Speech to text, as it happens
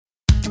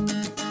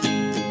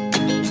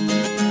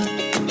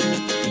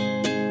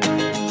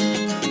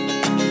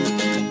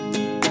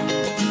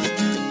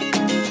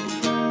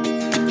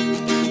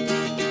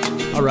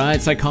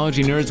right,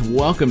 psychology nerds,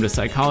 welcome to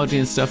Psychology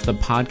and Stuff, the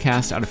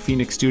podcast out of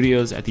Phoenix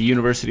Studios at the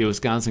University of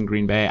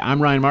Wisconsin-Green Bay.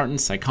 I'm Ryan Martin,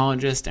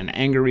 psychologist and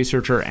anger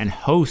researcher and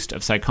host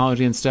of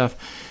Psychology and Stuff,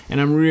 and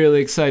I'm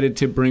really excited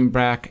to bring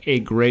back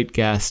a great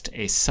guest,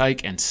 a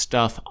Psych and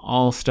Stuff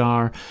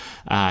all-star,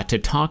 to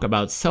talk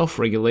about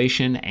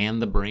self-regulation and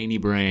the brainy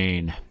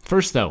brain.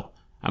 First, though,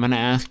 I'm going to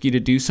ask you to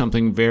do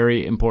something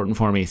very important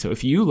for me. So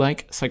if you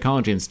like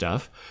Psychology and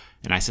Stuff,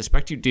 and I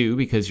suspect you do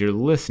because you're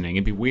listening.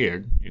 It'd be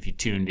weird if you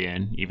tuned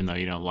in, even though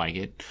you don't like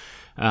it.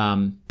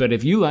 But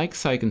if you like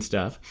Psych and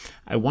Stuff,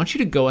 I want you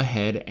to go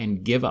ahead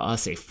and give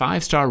us a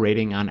 5-star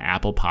rating on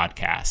Apple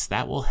Podcasts.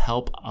 That will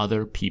help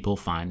other people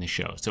find the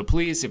show. So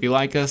please, if you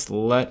like us,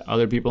 let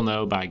other people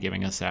know by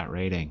giving us that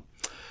rating.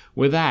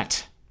 With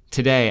that,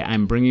 today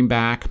I'm bringing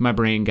back my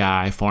brain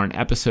guy for an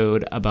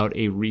episode about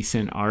a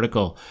recent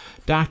article.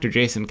 Dr.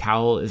 Jason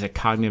Cowell is a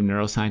cognitive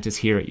neuroscientist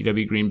here at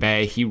UW-Green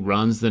Bay. He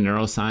runs the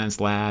neuroscience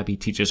lab. He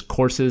teaches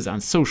courses on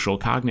social,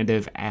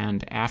 cognitive,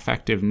 and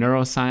affective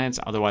neuroscience,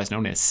 otherwise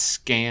known as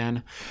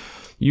SCAN.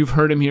 You've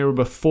heard him here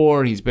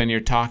before. He's been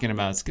here talking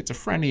about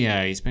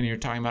schizophrenia. He's been here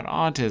talking about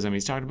autism.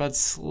 He's talked about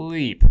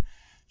sleep.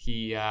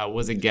 He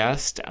was a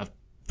guest,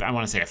 I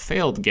want to say a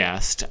failed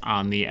guest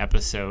on the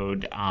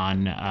episode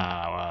on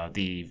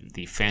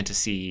the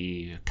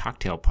fantasy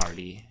cocktail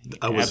party.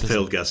 I was a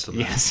failed guest on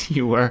that. Yes,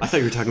 you were. I thought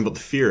you were talking about the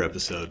fear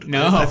episode.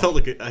 No, I felt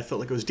like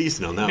it was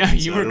decent on that. No, one.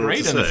 You were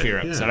great on the fear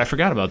episode. I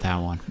forgot about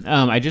that one.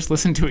 I just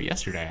listened to it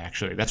yesterday.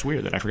 Actually, that's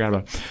weird that I forgot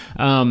about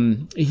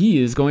it.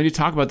 He is going to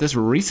talk about this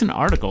recent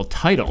article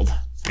titled,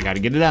 I got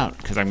to get it out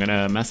because I'm going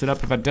to mess it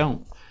up if I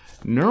don't.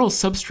 Neural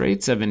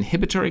substrates of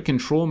inhibitory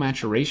control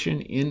maturation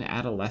in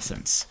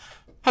adolescence.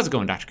 How's it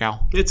going, Dr.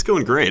 Cowell? It's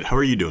going great. How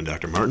are you doing,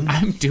 Dr. Martin?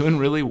 I'm doing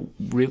really,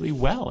 really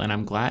well, and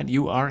I'm glad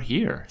you are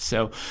here.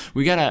 So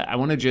I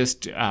want to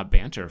just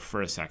banter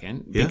for a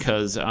second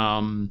because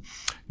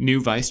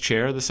new vice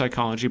chair of the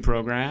psychology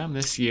program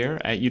this year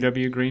at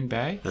UW-Green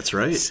Bay. That's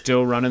right.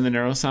 Still running the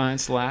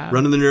neuroscience lab.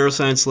 Running the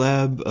neuroscience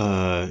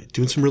lab,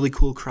 doing some really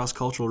cool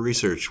cross-cultural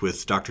research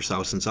with Dr.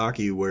 Sao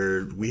Senzaki,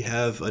 where we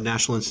have a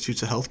National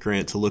Institutes of Health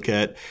grant to look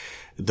at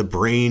the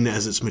brain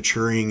as it's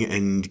maturing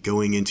and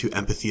going into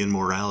empathy and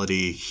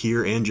morality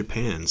here and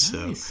Japan. Nice.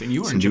 So, and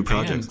you were in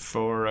Japan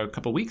for a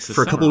couple weeks this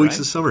summer,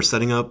 this summer,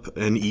 setting up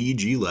an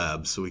EEG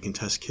lab so we can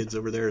test kids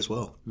over there as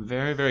well.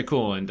 Very, very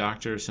cool. And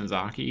Dr.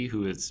 Senzaki,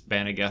 who has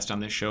been a guest on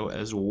this show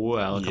as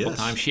well a couple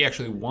times, she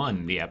actually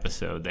won the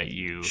episode that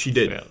you She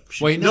did.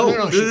 Wait,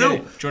 no, she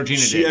didn't. Georgina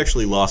did. She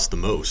actually lost the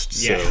most,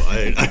 so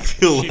yeah. I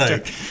feel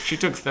she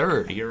took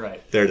third. You're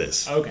right. There it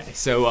is. Okay,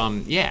 so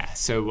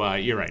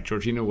you're right.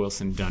 Georgina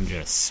Wilson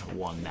Dungus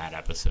won that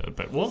episode,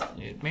 but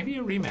maybe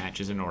a rematch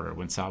is in order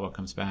when Sawa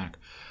comes back.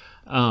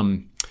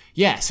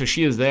 So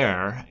she is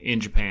there in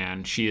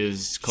Japan. She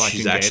is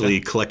collecting data. She's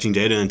actually collecting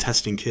data and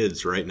testing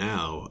kids right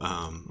now.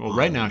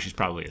 Right now she's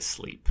probably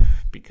asleep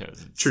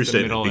because it's true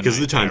statement, because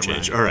of the time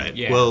change. All right.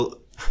 Yeah. Well,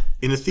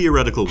 in a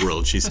theoretical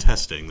world, she's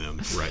testing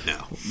them right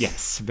now.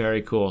 Yes,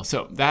 very cool.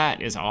 So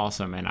that is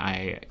awesome, and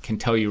I can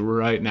tell you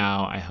right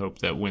now, I hope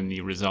that when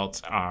the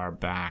results are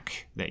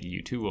back, that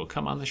you two will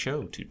come on the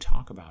show to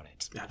talk about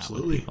it.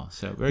 Absolutely.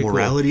 So very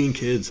morality cool. and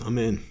kids, I'm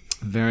in.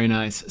 Very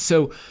nice.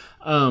 So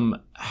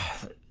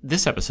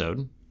this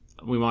episode,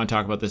 we want to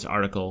talk about this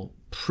article.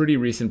 Pretty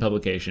recent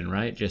publication,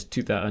 right? Just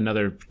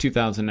another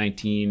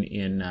 2019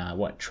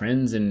 in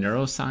Trends in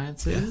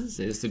Neurosciences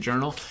is the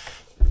journal.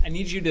 I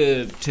need you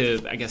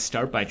to I guess,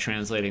 start by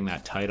translating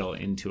that title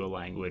into a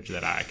language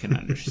that I can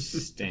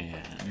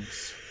understand.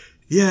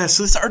 Yeah,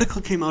 so this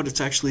article came out.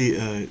 It's actually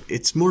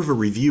it's more of a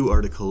review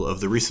article of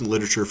the recent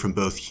literature from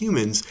both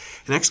humans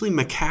and actually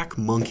macaque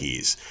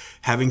monkeys,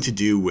 having to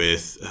do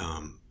with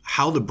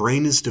how the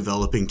brain is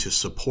developing to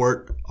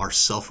support our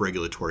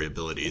self-regulatory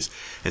abilities,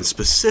 and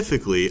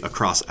specifically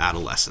across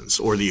adolescence,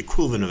 or the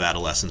equivalent of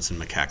adolescence in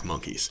macaque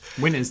monkeys.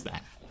 When is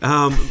that?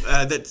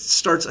 That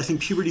starts, I think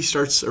puberty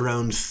starts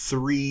around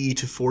 3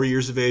 to 4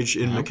 years of age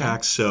in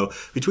macaques. So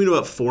between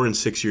about 4 and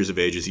 6 years of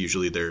age is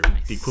usually the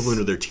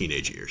equivalent of their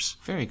teenage years.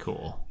 Very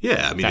cool.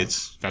 Yeah, I mean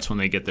that's when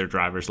they get their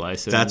driver's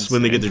license. That's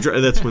when they get their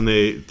that's when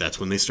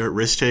they start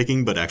risk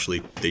taking, but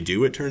actually they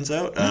do, it turns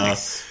out.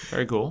 Nice.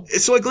 Very cool.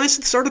 So I glanced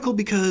at this article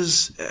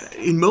because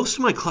in most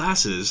of my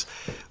classes,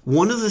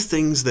 one of the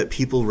things that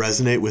people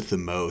resonate with the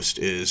most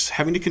is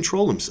having to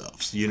control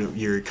themselves. You know,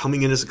 you're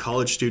coming in as a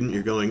college student,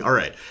 you're going, all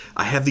right,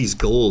 I have these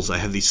goals, I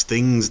have these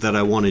things that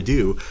I want to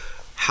do.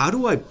 How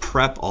do I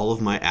prep all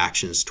of my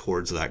actions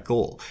towards that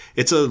goal?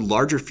 It's a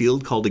larger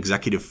field called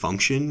executive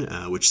function,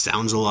 which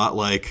sounds a lot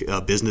like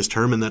a business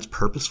term, and that's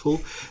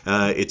purposeful.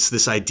 It's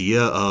this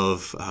idea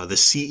of the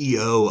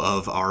CEO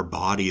of our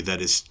body that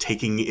is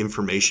taking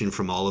information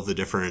from all of the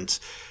different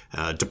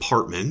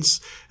departments,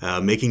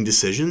 making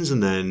decisions,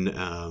 and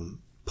then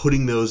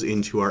putting those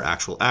into our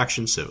actual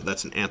action. So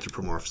that's an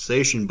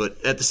anthropomorphization,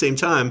 but at the same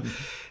time,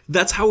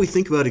 that's how we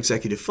think about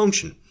executive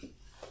function.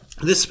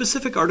 This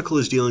specific article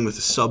is dealing with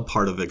a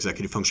subpart of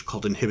executive function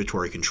called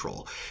inhibitory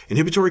control.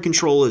 Inhibitory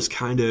control is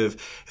kind of,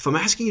 if I'm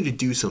asking you to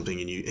do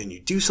something and you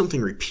do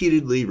something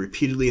repeatedly,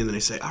 and then I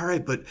say, all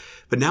right, but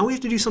now we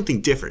have to do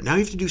something different. Now you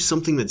have to do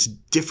something that's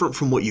different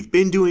from what you've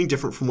been doing,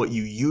 different from what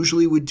you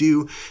usually would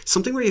do,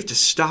 something where you have to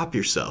stop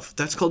yourself.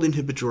 That's called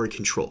inhibitory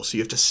control. So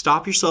you have to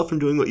stop yourself from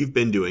doing what you've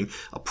been doing,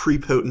 a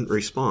prepotent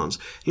response.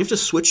 You have to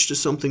switch to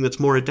something that's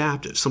more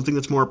adaptive, something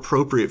that's more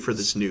appropriate for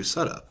this new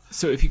setup.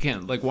 So if you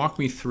can, walk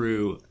me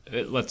through,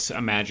 let's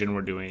imagine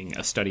we're doing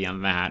a study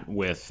on that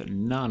with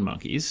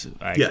non-monkeys.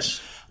 Yes.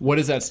 What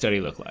does that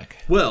study look like?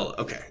 Well,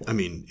 okay. I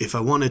mean, if I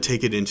want to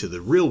take it into the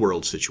real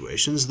world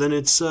situations, then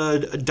it's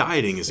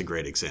dieting is a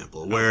great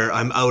example where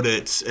I'm out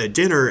at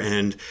dinner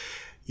and,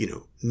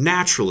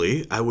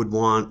 naturally I would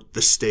want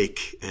the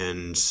steak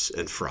and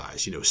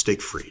fries,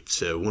 steak frite.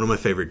 So one of my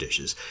favorite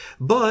dishes.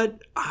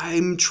 But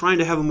I'm trying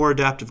to have a more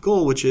adaptive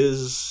goal, which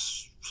is,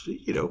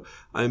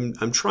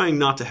 I'm trying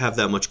not to have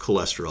that much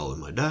cholesterol in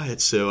my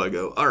diet. So I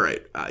go, all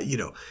right,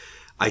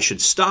 I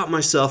should stop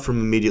myself from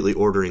immediately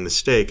ordering the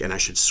steak, and I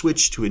should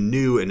switch to a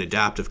new and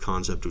adaptive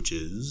concept, which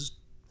is,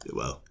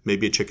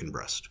 maybe a chicken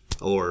breast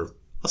or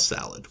a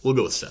salad. We'll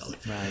go with salad.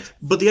 Right.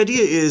 But the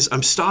idea is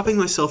I'm stopping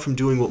myself from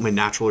doing what my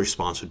natural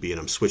response would be, and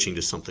I'm switching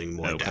to something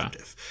more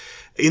adaptive.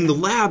 In the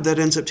lab, that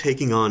ends up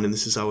taking on, and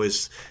this is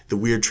always the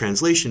weird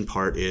translation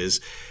part,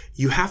 is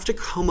you have to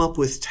come up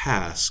with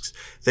tasks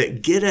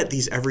that get at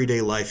these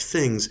everyday life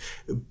things,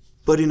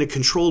 but in a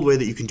controlled way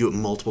that you can do it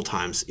multiple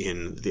times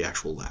in the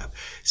actual lab.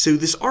 So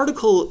this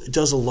article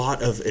does a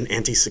lot of an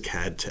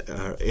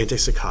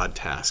anti-saccade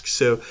task.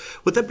 So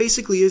what that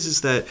basically is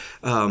that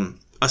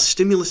a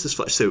stimulus is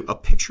flashed. So a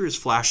picture is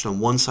flashed on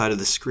one side of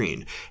the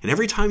screen. And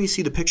every time you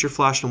see the picture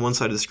flashed on one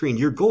side of the screen,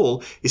 your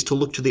goal is to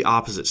look to the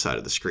opposite side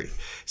of the screen.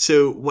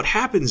 So what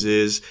happens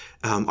is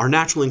our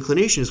natural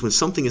inclination is when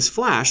something is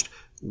flashed,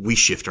 we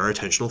shift our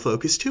attentional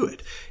focus to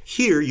it.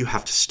 Here, you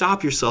have to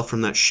stop yourself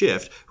from that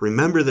shift.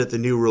 Remember that the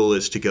new rule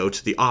is to go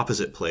to the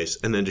opposite place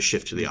and then to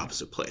shift to the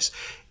opposite place.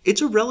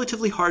 It's a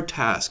relatively hard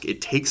task.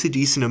 It takes a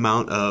decent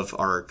amount of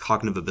our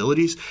cognitive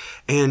abilities.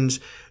 And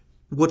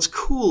what's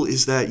cool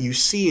is that you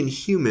see in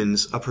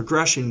humans a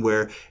progression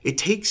where it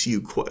takes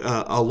you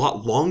a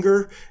lot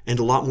longer and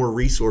a lot more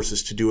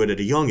resources to do it at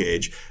a young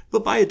age,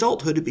 but by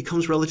adulthood it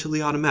becomes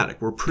relatively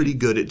automatic. We're pretty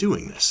good at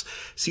doing this.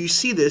 So you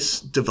see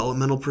this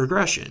developmental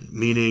progression,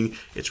 meaning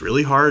it's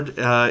really hard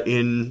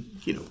in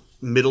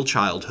middle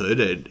childhood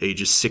at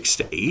ages 6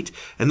 to 8,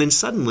 and then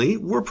suddenly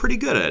we're pretty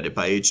good at it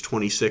by age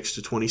 26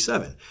 to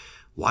 27.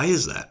 Why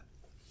is that?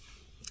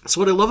 So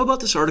what I love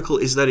about this article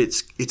is that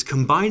it's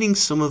combining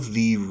some of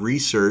the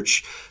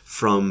research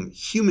from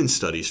human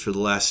studies for the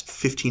last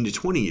 15 to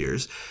 20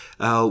 years,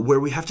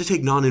 where we have to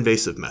take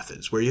non-invasive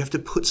methods, where you have to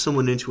put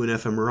someone into an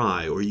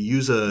fMRI, or you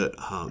use a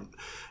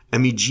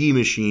MEG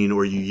machine,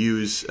 or you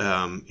use,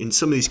 in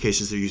some of these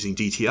cases, they're using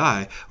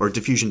DTI or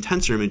diffusion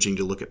tensor imaging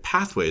to look at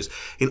pathways.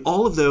 In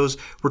all of those,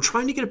 we're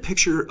trying to get a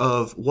picture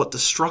of what the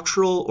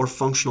structural or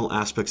functional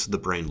aspects of the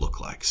brain look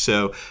like.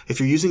 So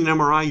if you're using an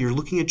MRI, you're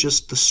looking at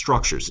just the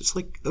structures. It's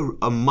like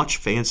a much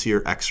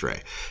fancier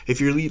X-ray. If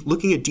you're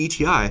looking at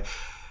DTI,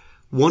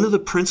 one of the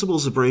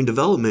principles of brain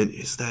development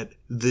is that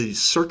the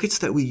circuits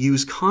that we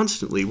use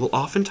constantly will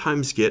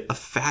oftentimes get a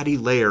fatty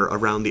layer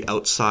around the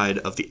outside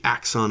of the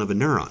axon of a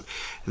neuron.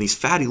 And these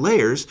fatty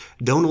layers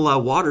don't allow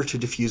water to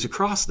diffuse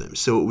across them.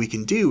 So what we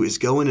can do is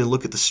go in and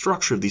look at the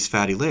structure of these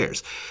fatty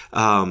layers,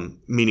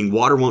 meaning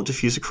water won't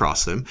diffuse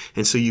across them.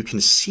 And so you can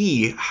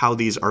see how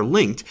these are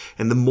linked.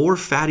 And the more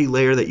fatty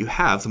layer that you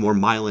have, the more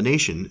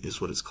myelination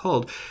is what it's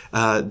called.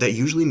 That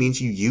usually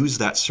means you use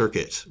that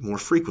circuit more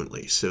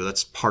frequently. So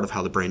that's part of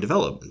how the brain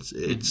develops.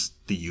 It's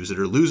the use it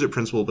or lose it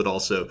principle, but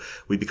also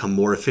we become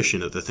more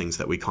efficient at the things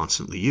that we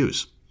constantly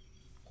use.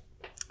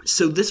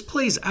 So this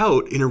plays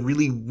out in a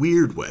really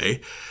weird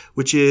way,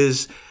 which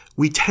is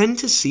we tend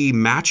to see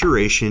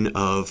maturation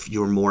of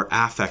your more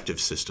affective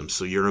systems.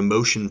 So your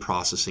emotion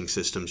processing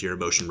systems, your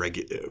emotion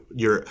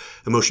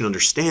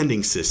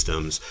understanding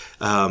systems,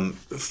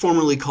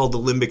 formerly called the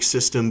limbic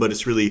system, but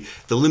it's really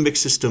the limbic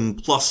system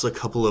plus a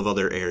couple of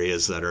other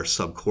areas that are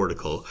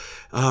subcortical.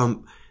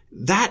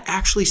 That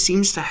actually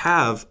seems to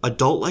have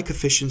adult-like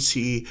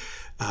efficiency,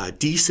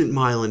 decent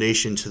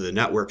myelination to the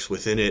networks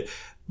within it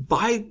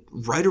by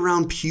right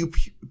around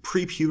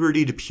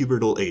pre-puberty to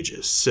pubertal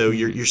ages. So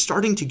you're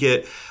starting to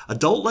get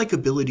adult-like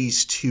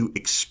abilities to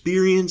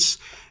experience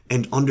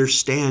and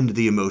understand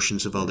the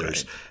emotions of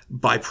others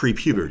by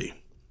pre-puberty.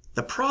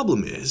 The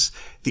problem is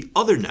the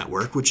other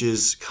network, which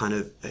is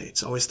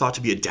it's always thought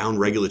to be a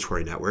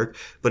down-regulatory network,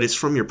 but it's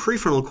from your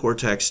prefrontal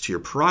cortex to your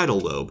parietal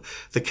lobe.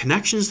 The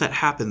connections that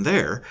happen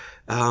there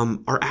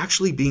are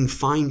actually being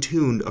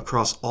fine-tuned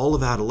across all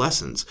of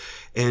adolescence.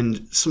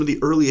 And some of the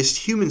earliest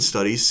human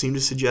studies seem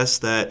to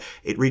suggest that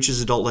it reaches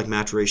adult-like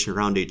maturation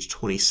around age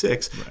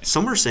 26. Right.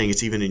 Some are saying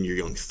it's even in your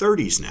young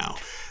 30s now.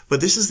 But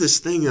this is this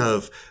thing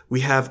of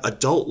we have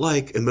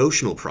adult-like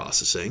emotional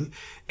processing,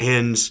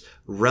 and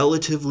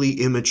relatively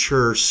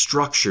immature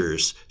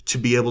structures to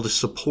be able to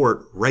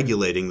support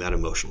regulating that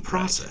emotional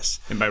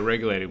process. And by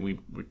regulating,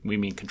 we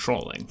mean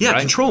controlling. Yeah, right?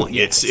 controlling.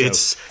 Yeah,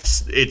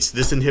 it's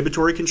this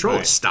inhibitory control.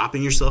 Right. It's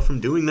stopping yourself from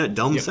doing that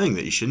dumb thing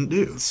that you shouldn't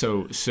do.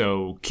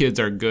 So kids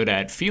are good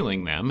at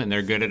feeling them, and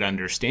they're good at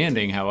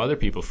understanding how other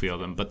people feel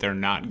them, but they're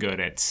not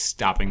good at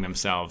stopping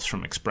themselves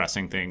from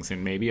expressing things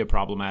in maybe a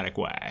problematic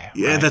way.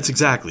 Yeah, right? that's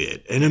exactly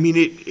it. And I mean,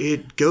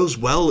 it goes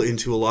well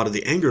into a lot of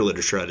the anger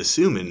literature, I'd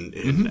assume,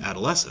 in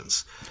adolescence.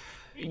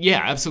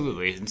 Yeah,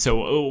 absolutely. And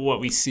so what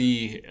we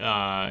see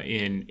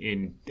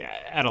in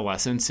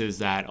adolescence is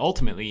that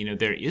ultimately,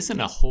 there isn't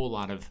a whole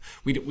lot of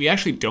we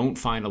actually don't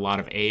find a lot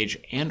of age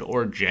and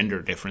or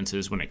gender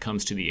differences when it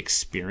comes to the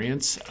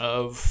experience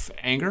of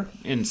anger.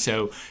 And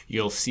so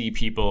you'll see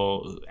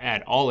people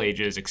at all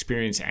ages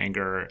experience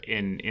anger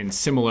in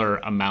similar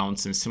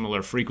amounts and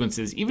similar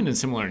frequencies, even in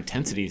similar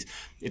intensities.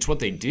 It's what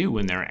they do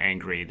when they're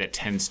angry that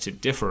tends to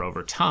differ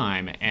over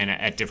time and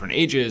at different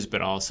ages,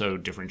 but also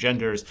different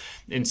genders.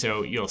 And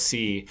so you'll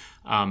see,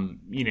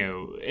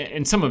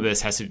 and some of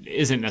this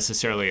isn't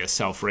necessarily a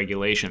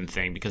self-regulation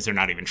thing because they're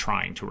not even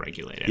trying to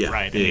regulate it,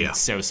 right?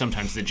 So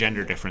sometimes the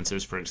gender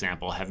differences, for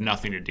example, have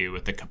nothing to do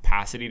with the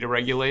capacity to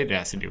regulate. It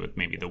has to do with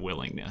maybe the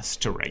willingness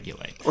to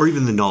regulate. Or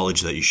even the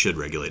knowledge that you should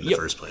regulate in the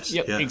first place.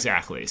 Yep,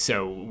 exactly.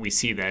 So we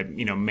see that,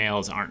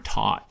 males aren't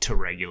taught to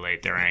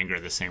regulate their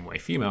anger the same way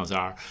females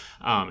are.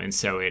 And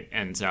so it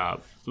ends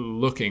up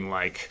looking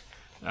like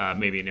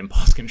maybe an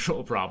impulse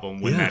control problem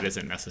when that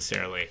isn't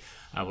necessarily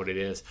what it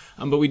is.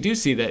 But we do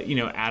see that,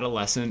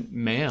 adolescent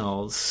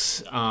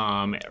males,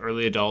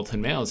 early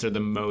adulthood males are the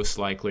most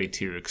likely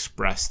to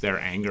express their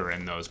anger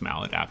in those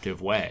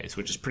maladaptive ways,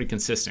 which is pretty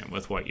consistent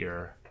with what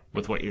we're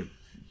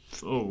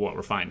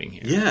finding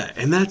here. Yeah,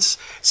 and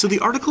so the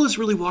article is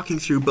really walking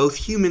through both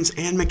humans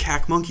and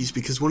macaque monkeys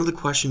because one of the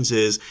questions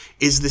is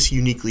this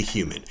uniquely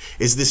human?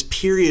 Is this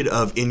period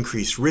of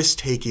increased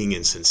risk-taking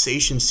and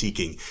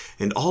sensation-seeking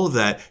and all of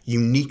that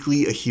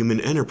uniquely a human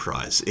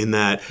enterprise in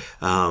that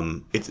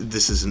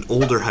this is an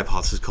older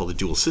hypothesis called the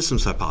dual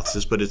systems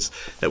hypothesis, but it's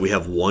that we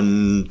have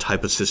one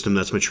type of system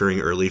that's maturing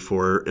early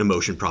for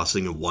emotion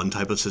processing and one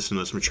type of system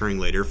that's maturing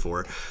later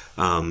for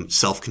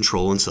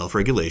self-control and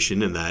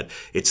self-regulation, and that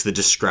it's the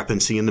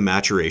discrepancy in the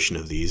maturation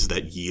of these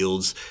that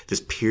yields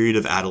this period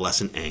of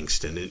adolescent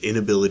angst and an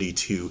inability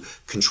to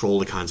control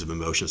the kinds of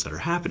emotions that are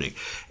happening.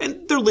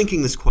 And they're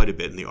linking this quite a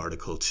bit in the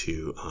article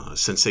to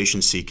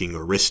sensation-seeking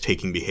or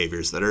risk-taking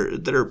behaviors that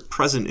are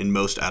present in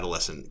most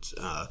adolescent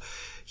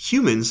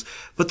humans,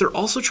 but they're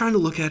also trying to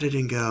look at it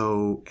and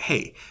go,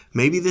 hey,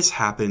 maybe this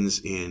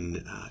happens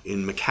in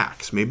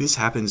macaques. Maybe this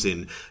happens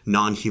in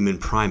non-human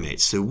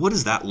primates. So what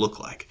does that look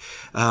like?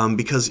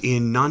 Because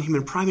in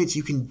non-human primates,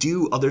 you can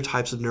do other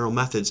types of neural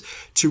methods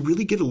to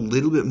really get a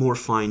little bit more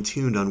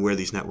fine-tuned on where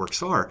these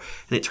networks are.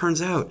 And it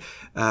turns out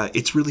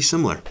it's really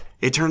similar.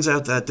 It turns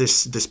out that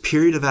this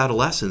period of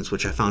adolescence,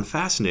 which I found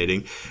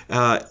fascinating,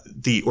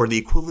 the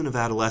equivalent of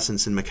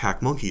adolescence in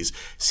macaque monkeys,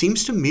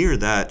 seems to mirror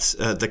that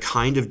the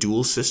kind of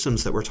dual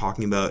systems that we're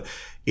talking about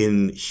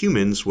in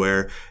humans,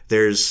 where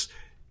there's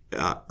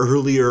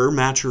earlier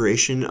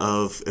maturation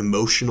of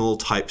emotional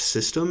type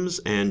systems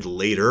and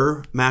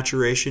later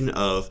maturation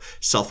of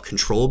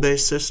self-control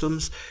based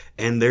systems.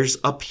 And there's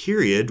a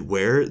period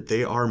where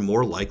they are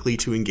more likely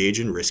to engage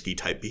in risky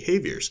type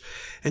behaviors.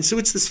 And so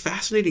it's this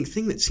fascinating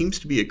thing that seems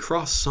to be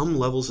across some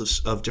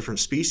levels of different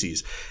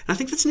species. And I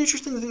think that's an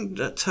interesting thing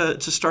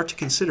to start to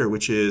consider,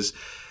 which is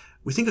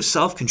we think of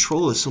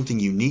self-control as something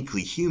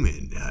uniquely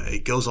human.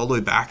 It goes all the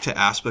way back to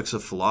aspects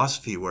of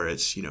philosophy where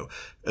it's,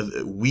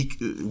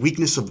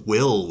 weakness of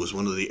will was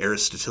one of the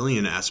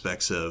Aristotelian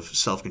aspects of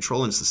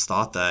self-control. And it's this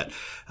thought that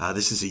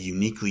this is a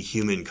uniquely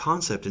human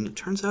concept. And it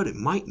turns out it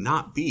might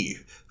not be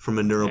from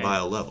a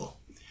neurobio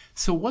level.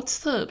 So what's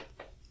the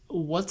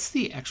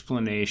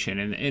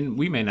explanation? And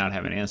we may not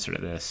have an answer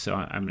to this, so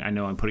I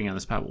know I'm putting you on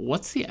the spot. But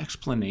what's the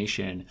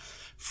explanation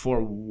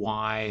for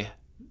why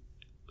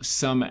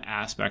some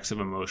aspects of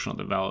emotional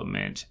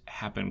development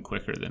happen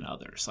quicker than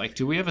others? Like,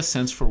 do we have a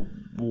sense for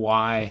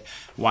why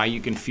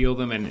you can feel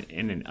them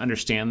and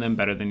understand them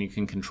better than you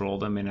can control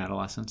them in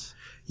adolescence?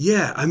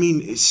 Yeah, I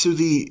mean, so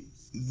the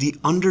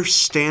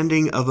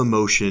understanding of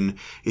emotion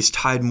is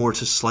tied more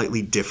to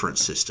slightly different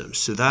systems.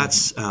 So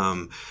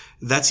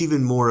that's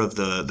even more of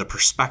the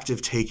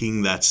perspective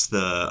taking. That's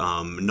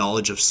the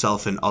knowledge of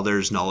self and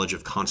others, knowledge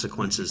of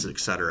consequences,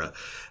 etc.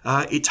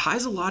 It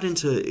ties a lot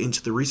into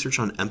the research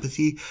on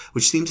empathy,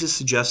 which seems to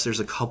suggest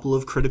there's a couple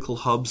of critical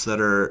hubs that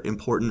are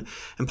important.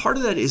 And part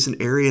of that is an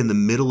area in the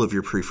middle of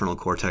your prefrontal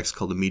cortex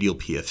called the medial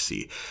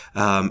PFC.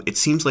 It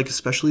seems like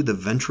especially the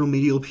ventral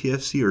medial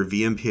PFC or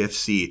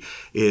VMPFC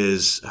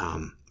is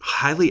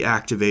highly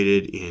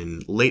activated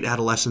in late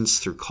adolescence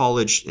through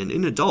college and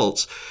in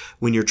adults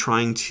when you're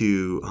trying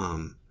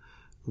to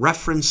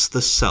reference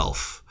the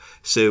self.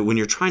 So when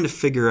you're trying to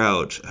figure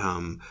out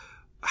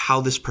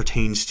how this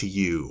pertains to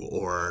you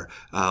or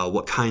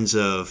what kinds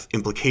of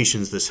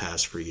implications this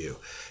has for you.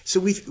 So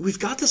we've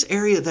got this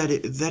area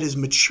that is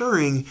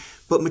maturing,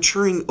 but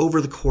maturing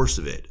over the course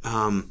of it.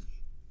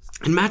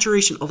 And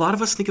maturation, a lot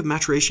of us think of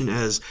maturation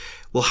as,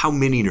 well, how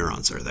many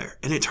neurons are there?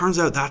 And it turns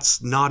out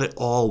that's not at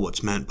all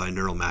what's meant by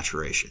neural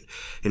maturation.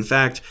 In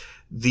fact,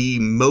 the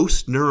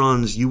most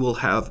neurons you will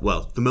have,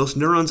 well, the most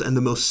neurons and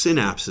the most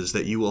synapses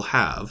that you will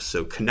have,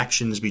 so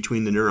connections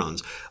between the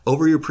neurons,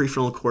 over your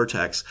prefrontal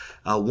cortex,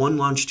 one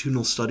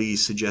longitudinal study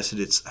suggested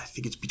I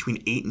think it's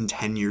between 8 and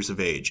 10 years of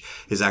age,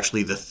 is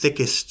actually the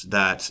thickest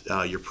that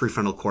your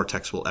prefrontal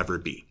cortex will ever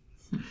be.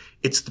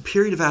 It's the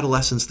period of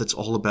adolescence that's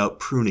all about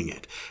pruning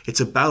it. It's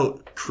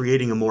about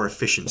creating a more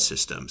efficient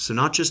system. So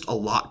not just a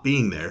lot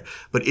being there,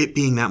 but it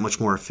being that much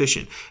more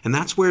efficient. And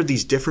that's where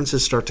these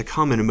differences start to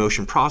come in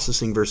emotion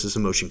processing versus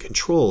emotion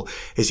control,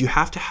 is you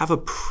have to have a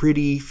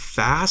pretty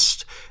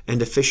fast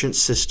and efficient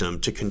system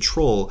to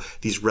control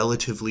these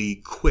relatively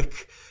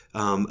quick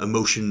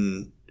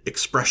emotion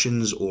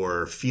expressions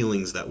or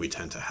feelings that we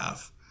tend to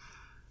have.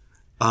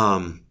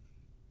 One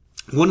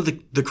of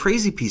the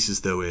crazy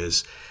pieces, though,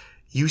 is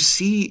you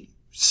see,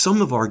 some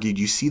have argued,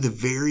 you see the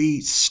very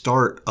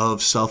start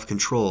of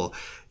self-control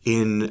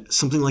in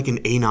something like an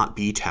A not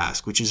B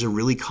task, which is a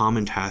really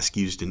common task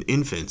used in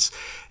infants.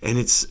 And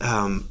it's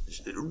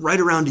right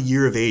around a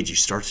year of age, you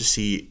start to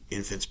see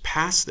infants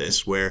pass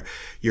this, where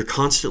you're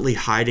constantly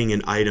hiding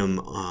an item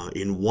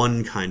in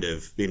one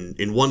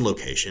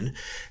location,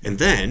 and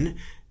then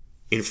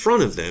in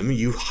front of them,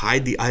 you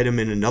hide the item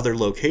in another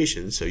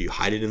location. So you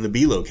hide it in the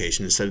B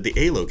location instead of the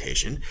A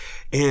location.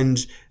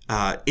 And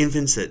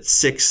infants at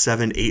 6,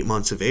 7, 8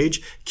 months of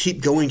age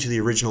keep going to the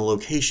original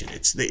location.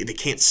 They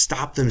can't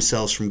stop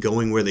themselves from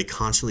going where they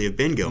constantly have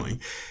been going.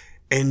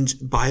 And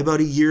by about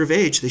a year of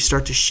age, they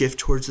start to shift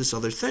towards this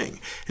other thing.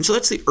 And so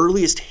that's the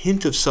earliest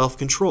hint of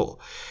self-control.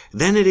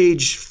 Then at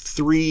age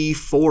 3,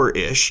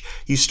 4-ish,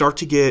 you start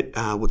to get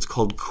what's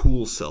called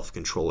cool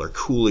self-control or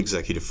cool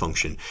executive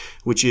function,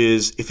 which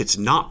is if it's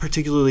not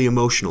particularly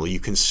emotional,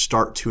 you can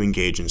start to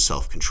engage in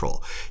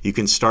self-control. You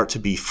can start to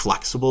be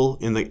flexible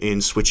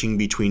in switching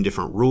between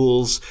different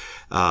rules.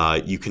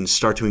 You can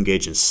start to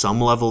engage in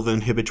some level of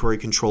inhibitory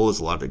control,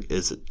 as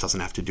it doesn't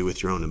have to do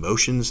with your own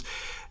emotions.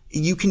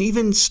 You can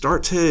even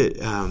start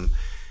to,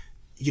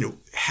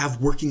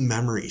 have working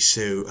memory.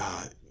 So,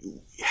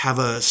 have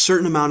a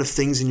certain amount of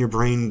things in your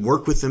brain,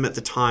 work with them at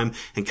the time,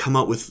 and come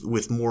out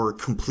with more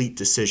complete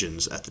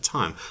decisions at the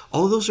time.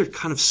 All of those are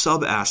kind of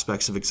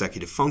sub-aspects of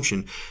executive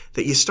function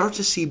that you start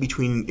to see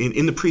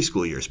in the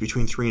preschool years,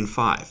 between 3 and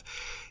 5.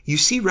 You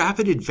see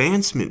rapid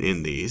advancement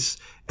in these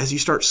as you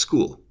start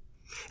school.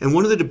 And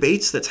one of the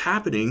debates that's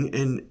happening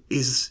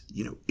is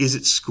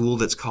it school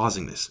that's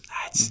causing this?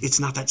 It's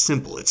not that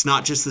simple. It's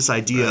not just this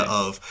idea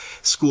of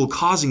school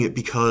causing it,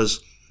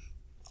 because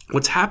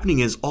what's happening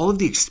is all of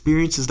the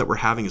experiences that we're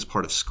having as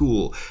part of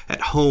school,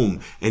 at home,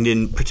 and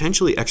in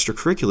potentially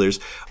extracurriculars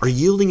are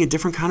yielding a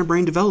different kind of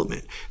brain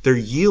development. They're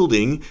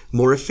yielding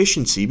more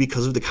efficiency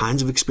because of the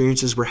kinds of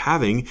experiences we're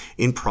having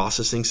in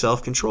processing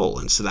self-control.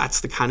 And so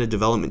that's the kind of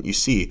development you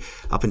see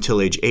up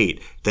until age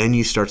 8. Then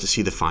you start to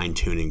see the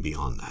fine-tuning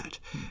beyond that.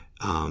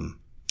 And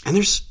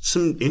there's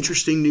some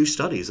interesting new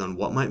studies on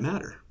what might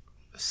matter.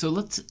 So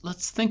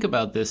let's think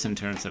about this in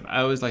terms of,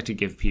 I always like to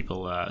give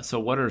people, so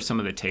what are some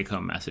of the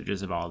take-home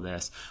messages of all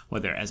this,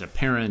 whether as a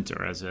parent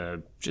or as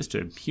just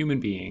a human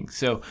being?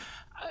 So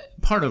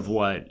part of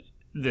what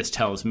this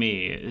tells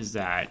me is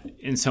that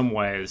in some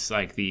ways,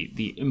 like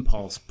the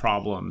impulse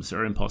problems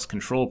or impulse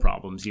control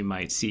problems you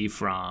might see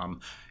from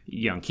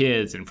young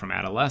kids and from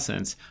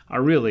adolescents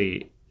are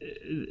really,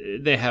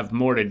 they have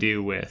more to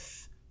do with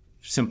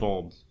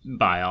simple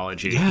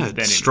biology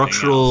than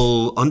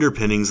structural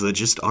underpinnings that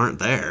just aren't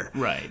there.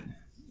 Right.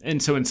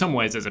 And so in some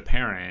ways, as a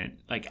parent,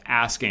 like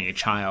asking a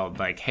child,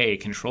 like, hey,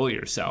 control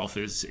yourself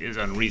is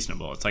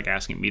unreasonable. It's like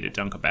asking me to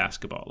dunk a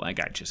basketball.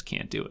 Like, I just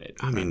can't do it.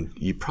 I mean,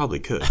 you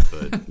probably could,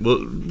 but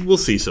we'll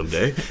see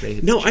someday.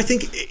 No, I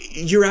think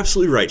you're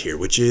absolutely right here,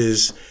 which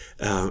is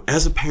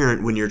as a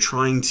parent, when you're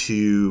trying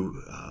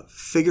to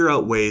figure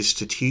out ways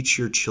to teach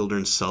your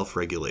children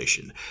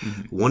self-regulation.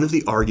 Mm-hmm. One of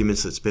the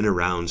arguments that's been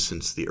around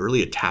since the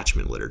early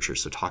attachment literature,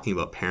 so talking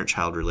about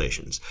parent-child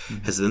relations,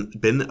 mm-hmm. has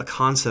been a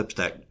concept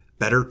that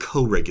better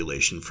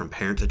co-regulation from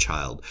parent to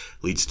child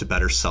leads to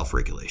better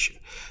self-regulation.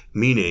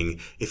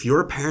 Meaning, if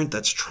you're a parent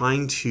that's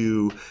trying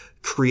to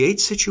create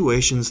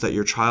situations that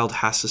your child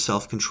has to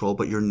self-control,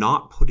 but you're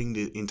not putting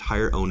the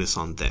entire onus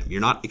on them.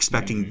 You're not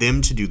expecting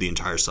them to do the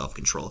entire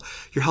self-control.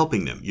 You're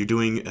helping them. You're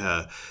doing,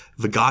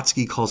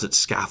 Vygotsky calls it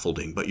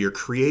scaffolding, but you're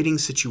creating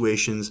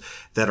situations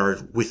that are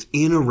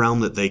within a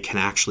realm that they can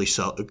actually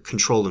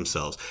control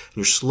themselves. And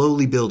you're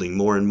slowly building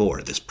more and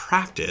more. This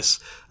practice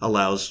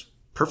allows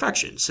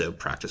perfection. So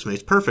practice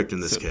makes perfect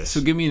in this case.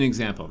 So give me an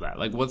example of that.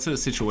 Like, what's a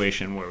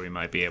situation where we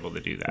might be able to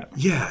do that?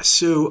 Yeah.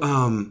 So,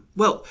 an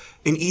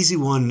easy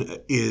one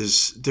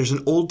is there's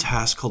an old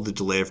task called the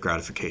delay of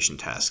gratification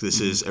task.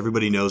 This is,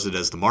 everybody knows it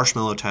as the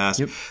marshmallow task.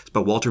 Yep. It's by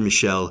Walter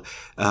Mischel.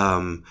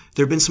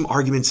 There have been some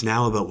arguments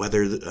now about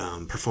whether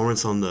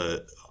performance on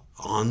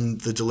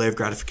the delay of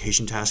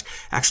gratification task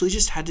actually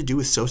just had to do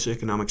with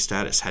socioeconomic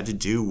status, had to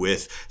do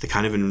with the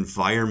kind of an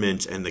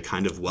environment and the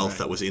kind of wealth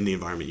that was in the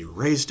environment you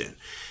were raised in.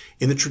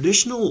 In the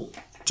traditional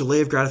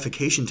delay of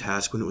gratification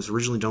task when it was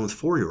originally done with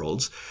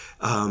 4-year-olds,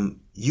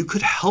 you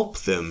could help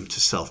them to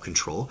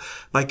self-control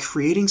by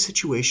creating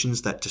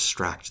situations that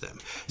distract them.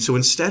 So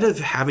instead of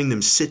having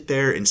them sit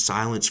there in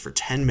silence for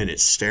 10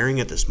 minutes staring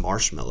at this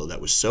marshmallow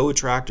that was so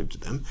attractive to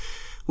them,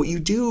 what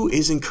you do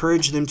is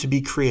encourage them to be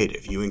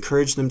creative. You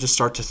encourage them to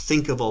start to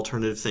think of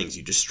alternative things.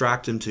 You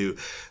distract them to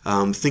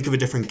think of a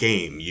different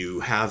game.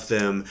 You have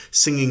them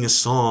singing a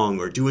song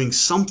or doing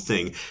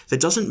something that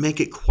doesn't make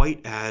it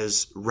quite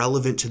as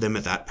relevant to them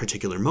at that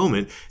particular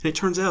moment. And it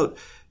turns out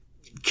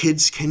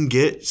kids can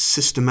get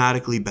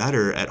systematically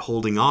better at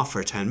holding off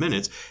for 10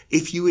 minutes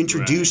if you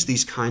introduce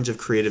these kinds of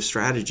creative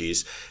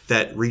strategies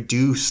that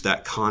reduce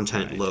that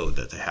content load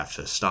that they have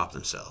to stop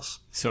themselves.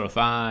 So if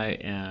I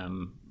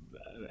am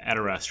at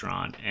a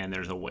restaurant and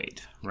there's a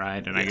wait,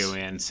 right? And I go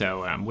in.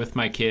 So with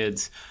my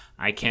kids,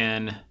 I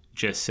can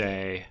just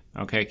say,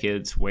 okay,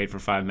 kids, wait for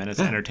 5 minutes,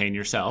 entertain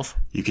yourself.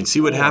 You can see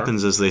what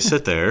happens as they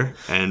sit there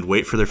and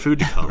wait for their food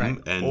to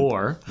come.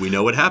 And we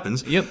know what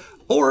happens.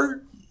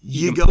 Or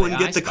you go and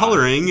get the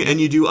coloring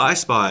and you do I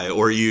Spy,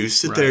 or you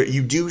sit there,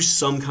 you do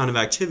some kind of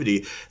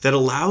activity that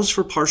allows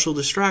for partial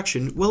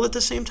distraction, while at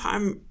the same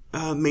time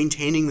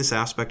maintaining this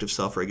aspect of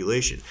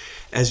self-regulation.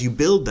 As you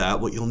build that,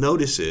 what you'll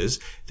notice is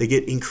they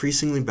get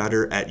increasingly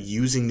better at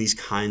using these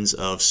kinds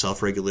of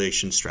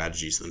self-regulation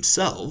strategies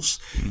themselves.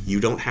 You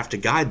don't have to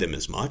guide them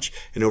as much.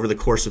 And over the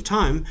course of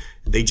time,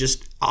 they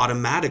just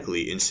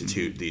automatically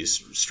institute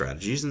these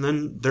strategies, and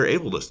then they're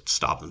able to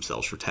stop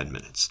themselves for 10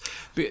 minutes.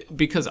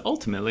 Because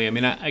ultimately, I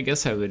mean, I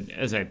guess I would,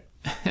 as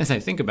I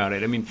think about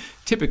it, I mean,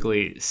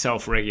 typically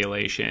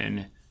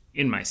self-regulation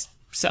in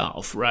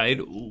myself, right,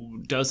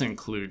 does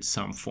include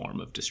some form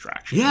of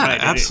distraction. Yeah,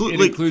 right?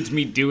 absolutely. It includes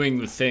me doing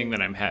the thing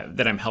that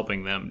I'm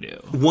helping them do.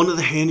 One of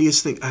the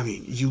handiest things, I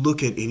mean, you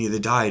look at any of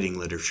the dieting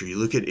literature, you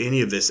look at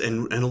any of this,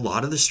 and a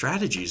lot of the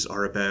strategies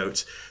are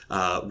about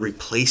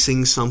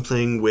replacing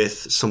something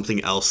with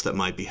something else that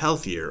might be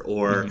healthier,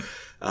 or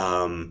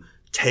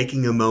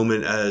taking a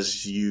moment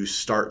as you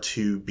start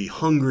to be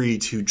hungry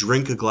to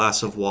drink a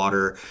glass of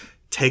water,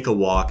 take a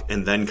walk,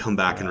 and then come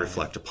back and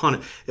reflect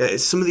upon it.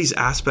 Some of these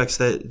aspects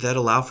that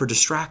allow for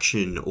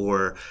distraction,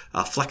 or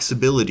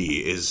flexibility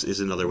is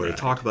another way to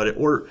talk about it.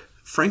 Or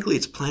frankly,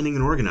 it's planning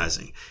and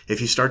organizing.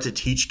 If you start to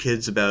teach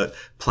kids about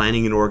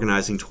planning and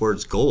organizing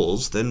towards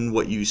goals, then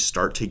what you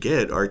start to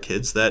get are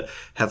kids that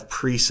have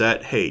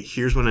preset, hey,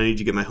 here's when I need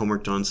to get my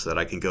homework done so that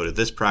I can go to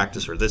this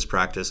practice or this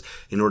practice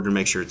in order to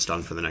make sure it's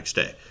done for the next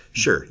day.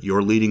 Sure,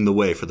 you're leading the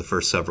way for the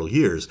first several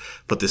years,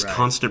 but this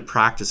constant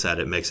practice at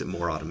it makes it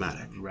more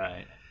automatic.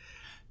 Right.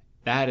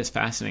 That is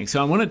fascinating.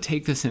 So I want to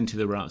take this into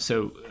the realm.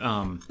 So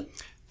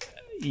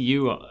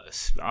you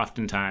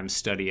oftentimes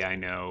study, I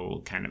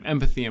know, kind of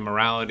empathy and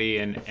morality,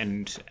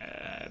 and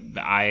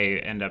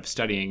I end up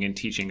studying and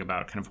teaching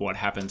about kind of what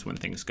happens when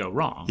things go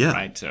wrong,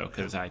 right? So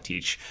because I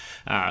teach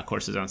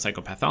courses on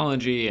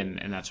psychopathology,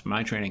 and that's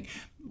my training.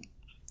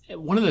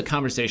 One of the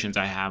conversations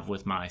I have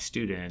with my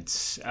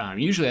students,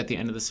 usually at the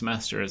end of the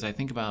semester, is I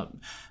think about,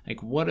 like,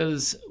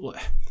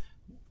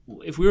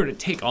 if we were to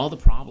take all the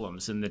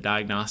problems in the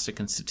Diagnostic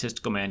and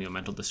Statistical Manual of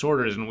Mental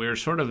Disorders, and we were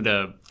sort of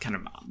to kind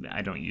of,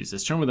 I don't use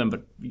this term with them,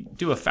 but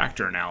do a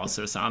factor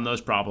analysis on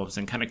those problems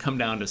and kind of come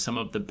down to some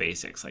of the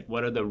basics, like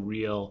what are the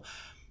real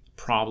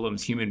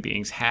problems human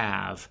beings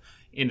have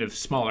into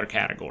smaller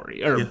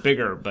category, or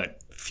bigger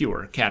but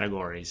fewer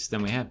categories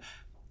than we have.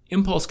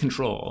 Impulse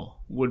control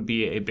would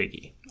be a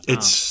biggie.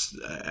 It's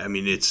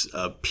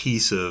a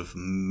piece of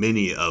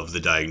many of the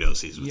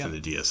diagnoses within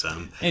the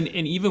DSM. And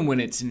even when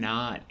it's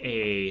not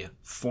a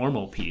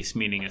formal piece,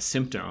 meaning a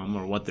symptom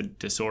or what the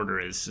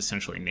disorder is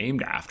essentially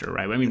named after,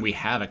 right? I mean, we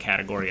have a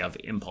category of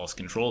impulse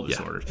control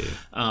disorders,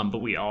 but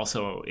we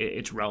also,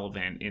 it's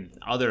relevant in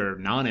other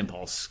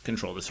non-impulse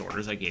control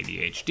disorders like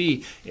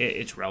ADHD.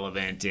 It's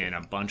relevant in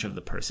a bunch of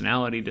the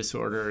personality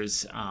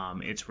disorders.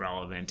 It's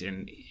relevant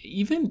in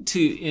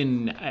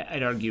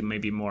I'd argue,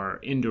 maybe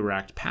more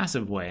indirect,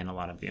 passive way in a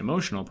lot of the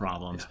emotional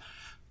problems.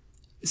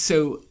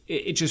 So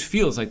it just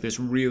feels like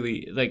this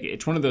really, like,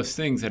 it's one of those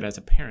things that as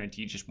a parent,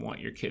 you just want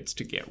your kids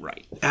to get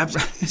right.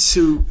 Absolutely.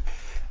 So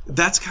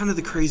that's kind of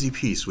the crazy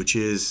piece, which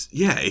is,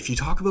 if you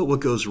talk about what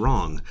goes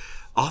wrong,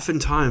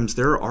 oftentimes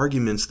there are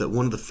arguments that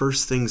one of the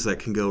first things that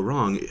can go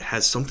wrong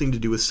has something to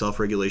do with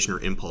self-regulation or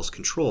impulse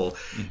control.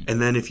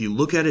 And then if you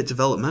look at it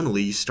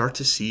developmentally, you start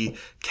to see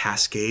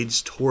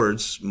cascades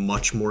towards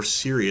much more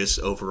serious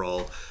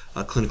overall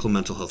clinical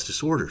mental health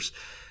disorders.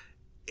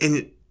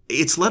 And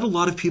it's led a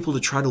lot of people to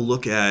try to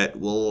look at,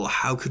 well,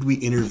 how could we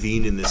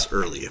intervene in this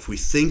early? If we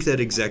think that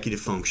executive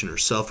function or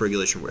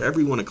self-regulation, whatever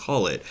you want to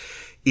call it,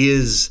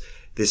 is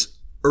this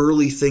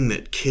early thing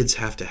that kids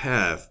have to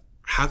have,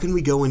 how can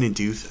we go in and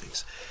do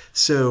things?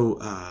 So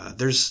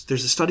there's a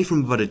study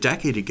from about a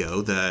decade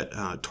ago that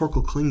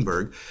Torkel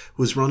Klingberg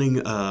was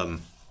running a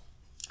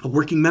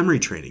working memory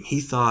training.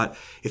 He thought,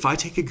 if I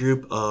take a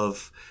group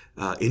of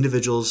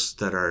individuals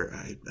that are,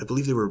 I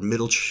believe they were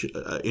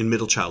in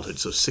middle childhood,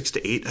 so 6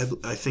 to 8,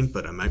 I think,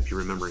 but I might be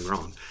remembering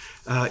wrong.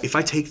 If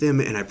I take them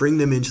and I bring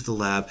them into the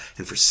lab,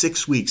 and for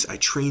 6 weeks I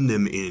train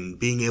them in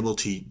being able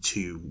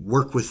to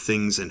work with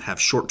things and have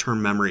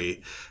short-term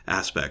memory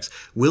aspects,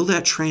 will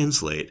that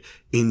translate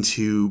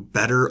into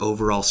better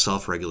overall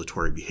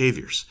self-regulatory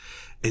behaviors?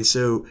 And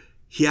so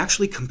he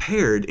actually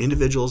compared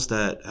individuals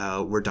that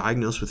were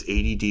diagnosed with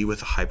ADD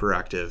with a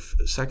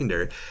hyperactive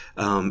secondary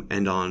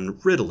and on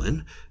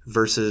Ritalin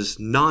versus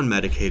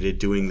non-medicated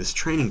doing this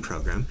training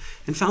program,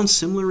 and found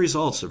similar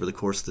results over the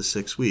course of the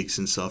 6 weeks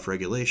in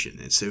self-regulation.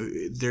 And so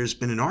there's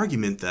been an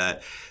argument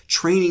that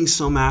training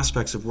some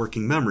aspects of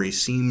working memory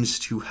seems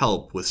to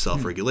help with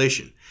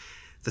self-regulation.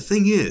 The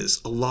thing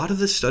is, a lot of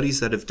the studies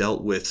that have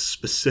dealt with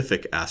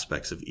specific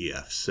aspects of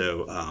EF,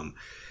 so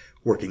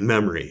working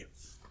memory,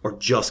 or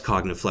just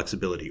cognitive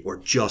flexibility, or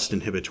just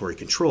inhibitory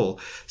control,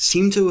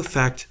 seem to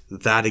affect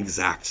that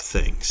exact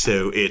thing.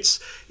 So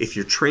it's, if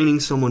you're training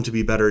someone to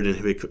be better at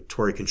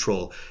inhibitory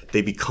control,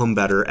 they become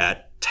better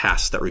at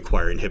tasks that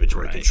require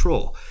inhibitory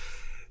control.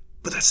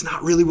 But that's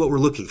not really what we're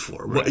looking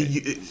for.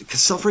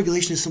 Because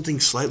self-regulation is something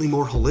slightly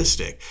more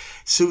holistic.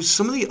 So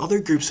some of the other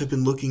groups have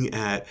been looking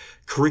at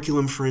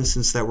curriculum, for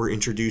instance, that were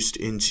introduced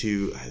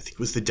into, I think it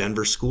was the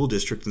Denver School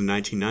District in the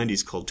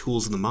 1990s, called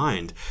Tools of the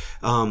Mind.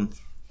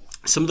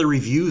 Some of the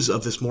reviews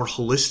of this more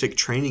holistic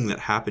training that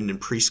happened in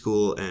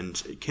preschool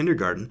and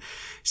kindergarten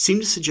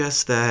seem to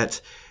suggest that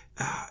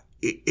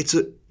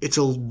it's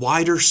a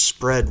wider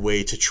spread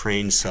way to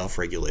train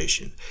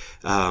self-regulation.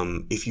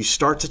 If you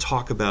start to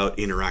talk about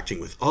interacting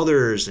with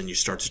others, and you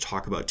start to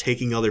talk about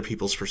taking other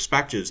people's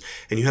perspectives,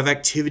 and you have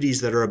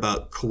activities that are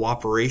about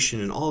cooperation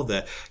and all of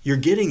that, you're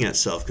getting at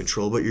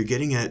self-control, but you're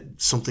getting at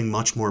something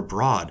much more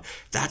broad.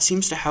 That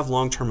seems to have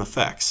long-term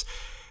effects.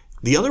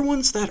 The other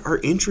ones that are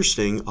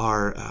interesting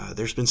are,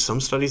 there's been some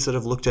studies that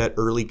have looked at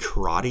early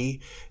karate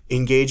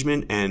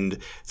engagement, and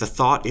the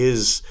thought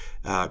is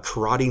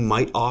karate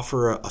might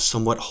offer a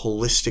somewhat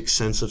holistic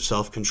sense of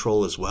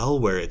self-control as well,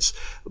 where it's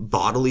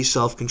bodily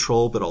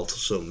self-control, but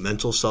also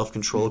mental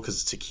self-control,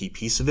 because it's a key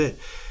piece of it.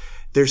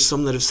 There's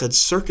some that have said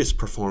circus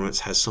performance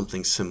has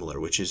something similar,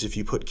 which is if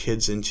you put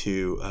kids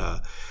into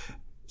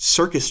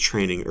circus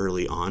training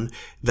early on,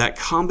 that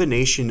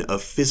combination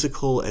of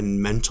physical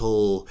and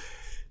mental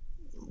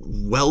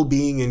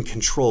well-being and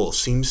control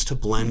seems to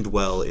blend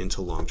well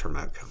into long-term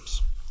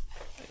outcomes.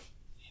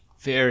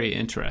 Very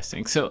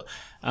interesting. So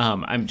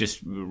I'm just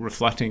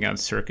reflecting on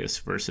circus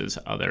versus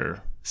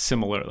other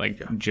similar,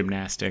 like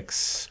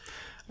gymnastics.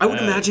 I would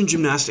imagine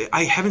gymnastics.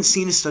 I haven't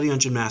seen a study on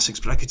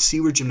gymnastics, but I could see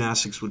where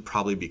gymnastics would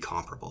probably be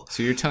comparable.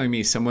 So you're telling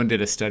me someone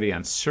did a study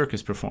on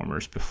circus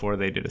performers before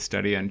they did a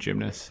study on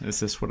gymnasts? Is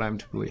this what I'm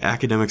to believe?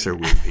 Academics are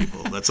weird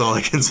people. That's all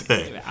I can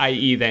say.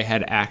 I.e., they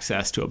had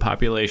access to a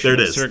population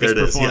of circus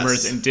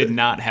performers and did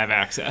not have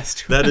access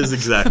to that is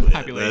exactly a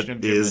population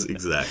of gymnasts. That is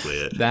exactly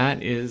it.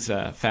 That is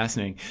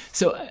fascinating.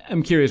 So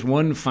I'm curious,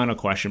 one final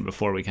question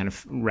before we kind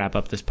of wrap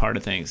up this part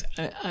of things.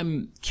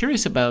 I'm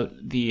curious about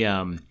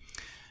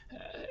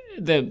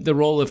the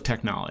role of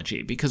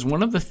technology, because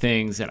one of the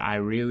things that I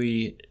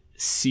really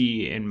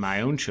see in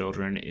my own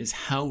children is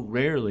how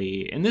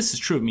rarely, and this is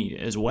true of me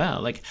as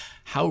well, like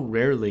how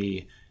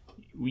rarely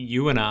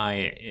you and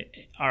I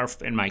are,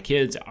 and my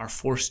kids are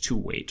forced to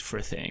wait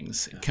for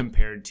things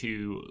compared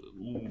to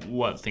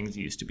what things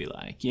used to be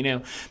like, you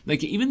know,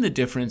 like even the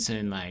difference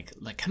in like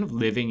kind of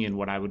living in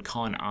what I would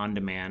call an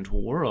on-demand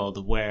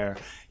world where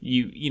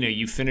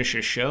you finish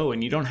a show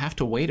and you don't have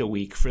to wait a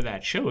week for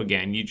that show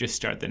again. You just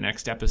start the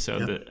next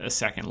episode a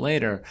second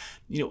later,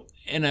 you know,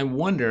 and I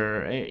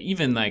wonder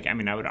even like, I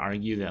mean, I would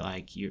argue that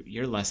like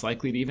you're less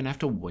likely to even have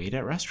to wait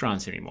at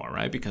restaurants anymore,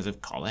 right? Because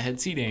of call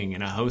ahead seating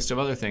and a host of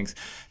other things.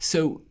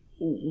 So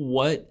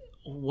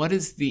what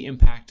is the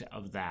impact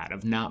of that,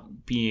 of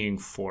not being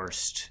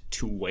forced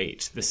to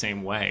wait the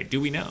same way?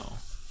 Do we know?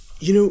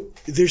 You know,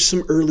 there's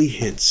some early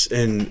hints,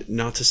 and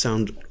not to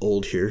sound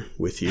old here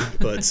with you,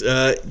 but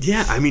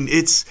yeah, I mean,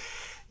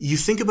 you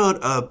think about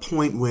a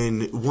point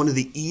when one of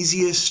the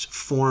easiest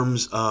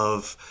forms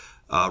of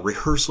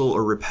rehearsal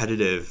or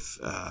repetitive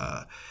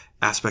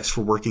aspects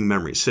for working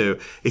memory. So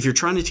if you're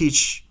trying to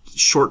teach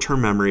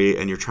short-term memory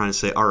and you're trying to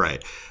say, all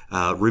right,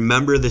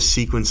 remember this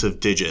sequence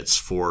of digits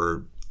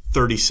for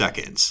 30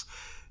 seconds.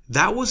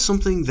 That was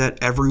something that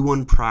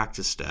everyone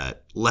practiced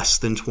at less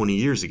than 20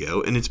 years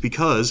ago, and it's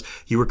because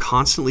you were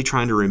constantly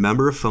trying to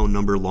remember a phone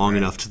number long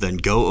enough to then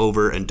go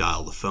over and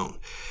dial the phone.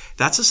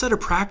 That's a set of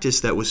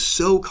practice that was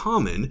so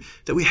common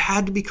that we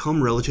had to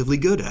become relatively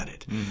good at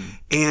it. Mm-hmm.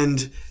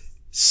 And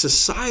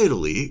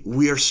societally,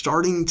 we are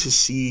starting to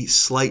see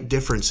slight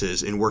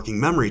differences in working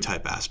memory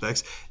type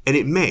aspects, and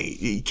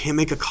you can't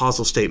make a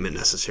causal statement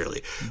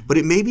necessarily, but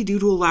it may be due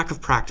to a lack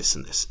of practice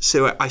in this.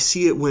 So I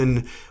see it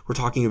when we're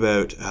talking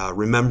about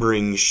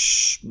remembering,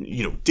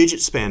 digit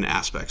span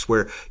aspects,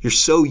 where you're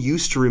so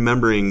used to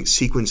remembering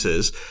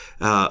sequences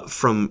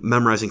from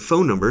memorizing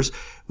phone numbers.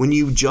 When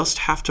you just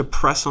have to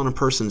press on a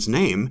person's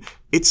name,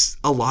 it's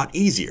a lot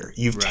easier.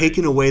 You've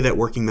taken away that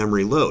working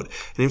memory load.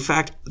 And in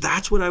fact,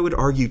 that's what I would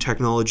argue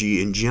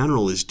technology in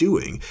general is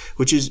doing,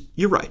 which is,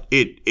 you're right,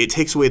 it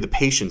takes away the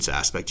patience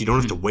aspect. You don't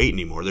have to wait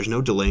anymore. There's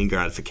no delaying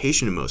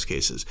gratification in most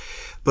cases.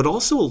 But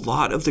also a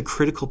lot of the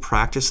critical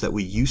practice that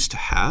we used to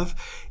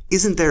have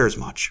isn't there as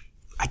much.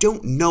 I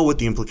don't know what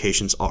the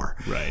implications are.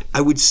 Right.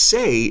 I would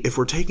say, if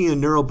we're taking a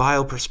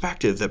neurobio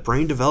perspective, that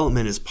brain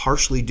development is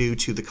partially due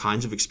to the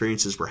kinds of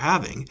experiences we're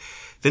having,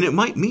 then it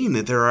might mean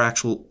that there are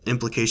actual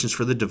implications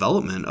for the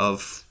development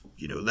of,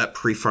 that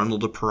prefrontal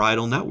to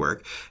parietal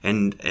network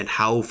and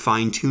how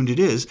fine-tuned it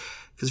is.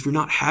 Because if you're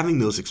not having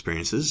those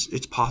experiences,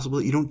 it's possible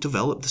that you don't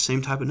develop the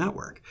same type of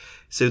network.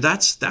 So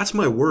that's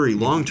my worry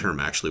long-term,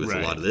 actually, with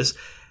a lot of this.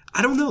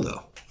 I don't know,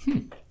 though.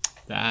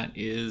 That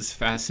is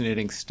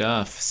fascinating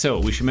stuff. So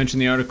we should mention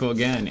the article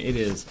again. It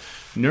is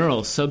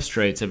Neural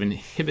Substrates of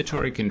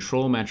Inhibitory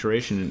Control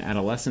Maturation in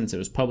Adolescence. It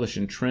was published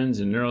in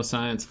Trends in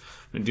Neuroscience.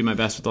 I'm going to do my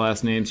best with the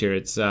last names here.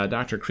 It's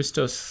Dr.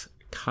 Christos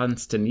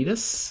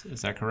Constantinos.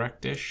 Is that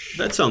correct-ish?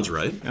 That sounds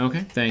right.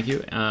 Okay, thank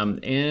you.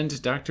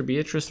 And Dr.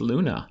 Beatrice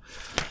Luna.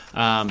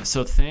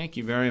 So thank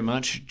you very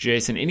much,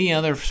 Jason. Any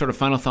other sort of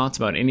final thoughts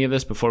about any of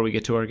this before we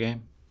get to our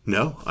game?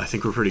 No, I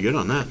think we're pretty good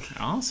on that.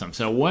 Awesome.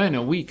 So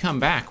when we come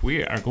back,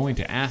 we are going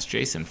to ask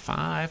Jason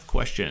 5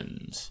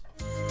 questions.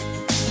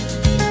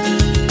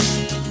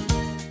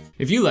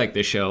 If you like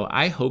this show,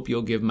 I hope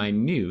you'll give my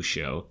new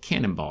show,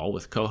 Cannonball,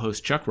 with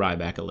co-host Chuck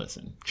Ryback a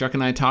listen. Chuck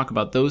and I talk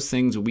about those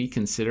things we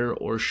consider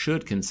or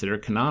should consider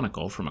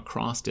canonical from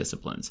across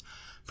disciplines.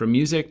 From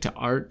music to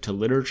art to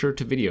literature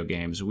to video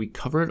games, we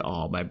cover it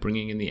all by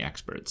bringing in the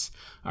experts.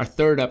 Our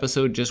 3rd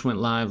episode just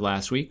went live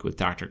last week with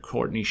Dr.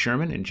 Courtney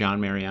Sherman and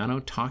John Mariano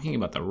talking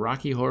about the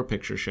Rocky Horror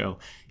Picture Show.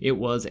 It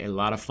was a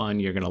lot of fun.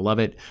 You're going to love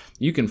it.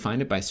 You can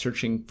find it by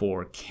searching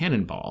for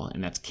Cannonball,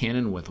 and that's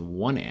Cannon with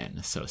 1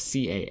 N, so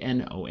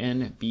CANONBALL,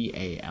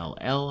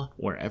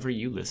 wherever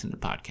you listen to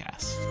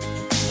podcasts.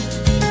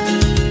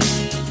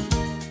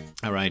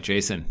 All right,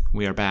 Jason,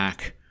 we are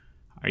back.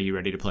 Are you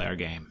ready to play our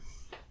game?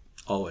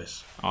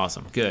 Always.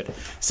 Awesome. Good.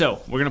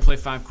 So we're going to play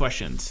 5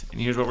 questions, and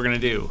here's what we're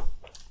going to do.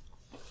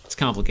 It's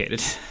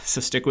complicated,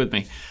 so stick with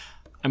me.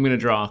 I'm going to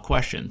draw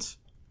questions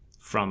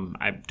from,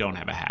 I don't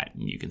have a hat,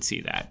 and you can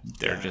see that.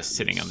 They're just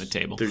sitting on the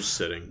table. They're just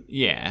sitting.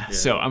 Yeah.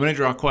 So I'm going to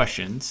draw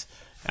questions,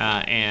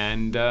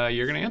 and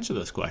you're going to answer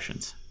those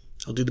questions.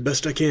 I'll do the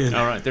best I can.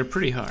 All right. They're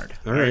pretty hard.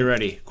 All right. Are you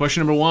ready?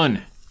 Question number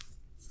 1.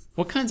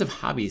 What kinds of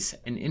hobbies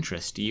and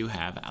interests do you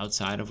have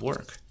outside of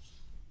work?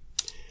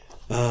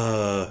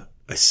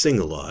 I sing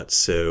a lot,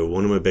 so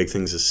one of my big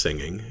things is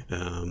singing.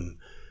 I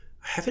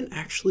haven't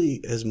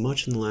actually as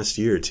much in the last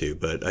year or two,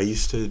 but I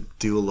used to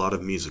do a lot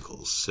of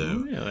musicals.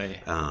 So, really?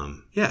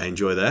 I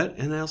enjoy that,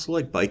 and I also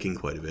like biking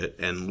quite a bit.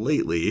 And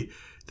lately,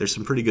 there's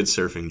some pretty good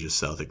surfing just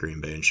south of Green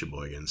Bay and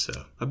Sheboygan, so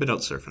I've been out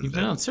surfing. You've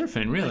been out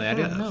surfing, really? I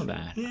didn't know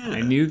that. Yeah.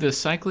 I knew the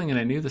cycling and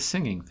I knew the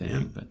singing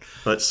thing,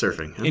 but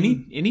surfing.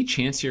 Any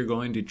chance you're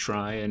going to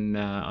try and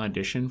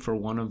audition for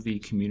one of the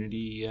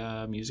community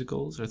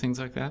musicals or things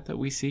like that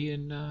we see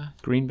in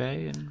Green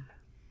Bay? And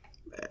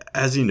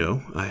as you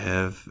know, I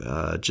have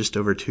just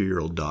over a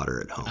 2-year-old daughter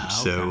at home. Okay.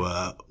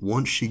 So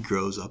once she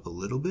grows up a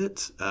little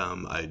bit,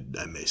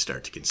 I may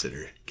start to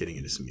consider getting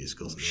into some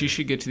musicals. She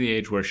should get to the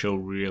age where she'll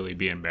really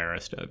be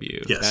embarrassed of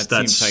you. Yes,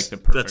 that seems like the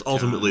perfect that's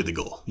ultimately time.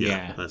 The goal.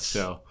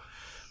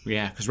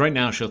 Because right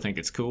now she'll think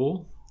it's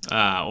cool,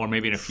 or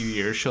maybe in a few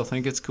years she'll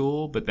think it's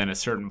cool, but then at a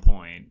certain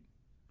point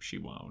she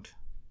won't.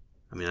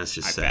 I mean, that's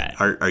just sad.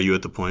 Are you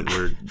at the point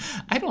where...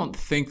 I don't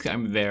think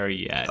I'm there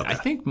yet. Okay. I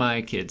think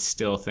my kids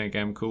still think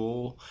I'm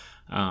cool.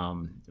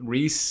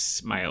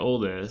 Reese, my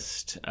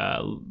oldest,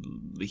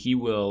 he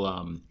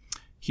will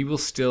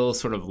still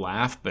sort of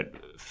laugh, but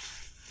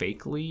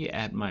fakely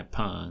at my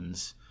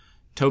puns.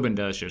 Tobin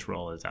does just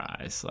roll his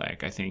eyes.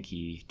 Like, I think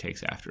he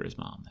takes after his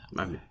mom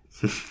that way.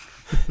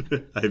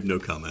 I have no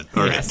comment.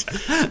 All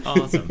right.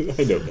 Awesome.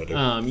 I know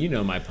better. You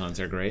know my puns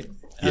are great.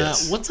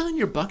 Yes. What's on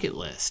your bucket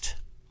list?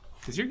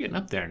 Because you're getting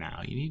up there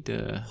now. You need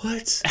to...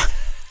 What?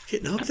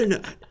 Getting up there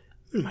now? I'm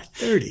in my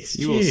 30s.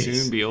 You will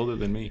soon be older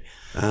than me.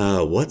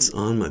 What's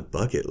on my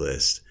bucket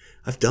list?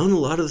 I've done a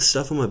lot of the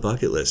stuff on my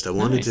bucket list. I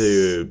wanted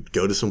to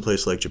go to some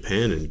place like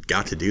Japan and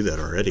got to do that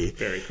already.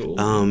 Very cool.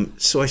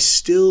 So I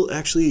still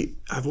actually,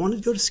 I've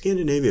wanted to go to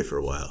Scandinavia for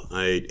a while.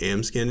 I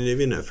am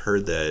Scandinavian. I've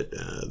heard that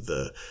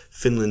the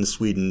Finland,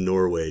 Sweden,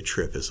 Norway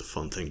trip is a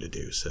fun thing to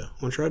do. So I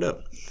want to try it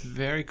out.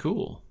 Very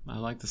cool. I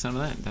like the sound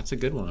of that. That's a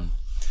good one.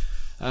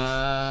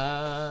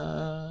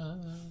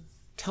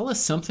 Tell us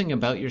something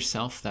about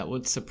yourself that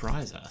would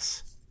surprise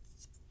us.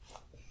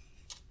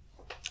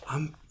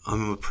 I'm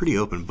a pretty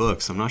open book,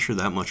 so I'm not sure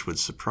that much would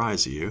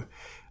surprise you.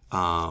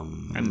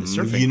 And the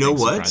surfing you know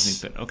thing's what?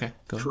 surprising, but okay,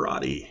 go ahead.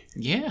 Karate.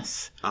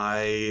 Yes.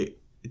 I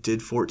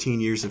did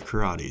 14 years of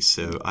karate,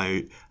 so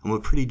I'm a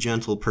pretty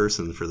gentle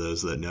person for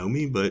those that know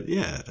me. But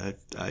yeah,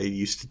 I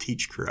used to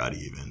teach karate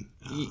even.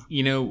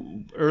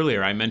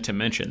 Earlier I meant to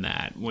mention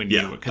that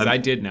because I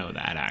did know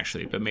that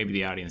actually, but maybe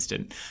the audience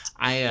didn't.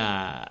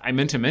 I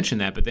meant to mention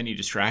that, but then you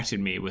distracted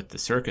me with the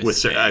circus.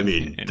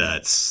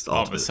 That's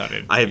all of a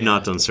sudden. I have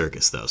not done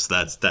circus though,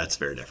 so that's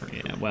very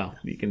different. Yeah, well,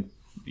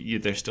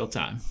 there's still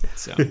time.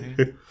 So,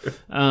 do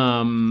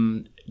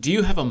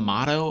you have a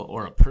motto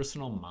or a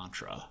personal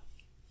mantra?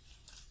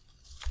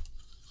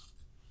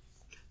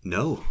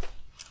 No,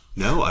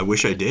 I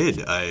wish I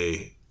did.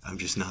 I'm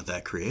just not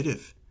that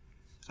creative.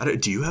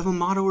 Do you have a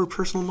motto or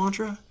personal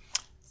mantra?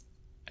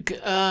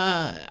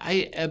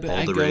 I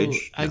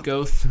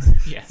go through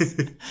yes,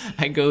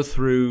 I go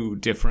through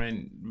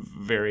different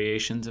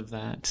variations of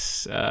that.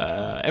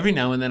 Every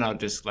now and then I'll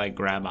just like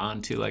grab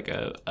onto like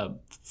a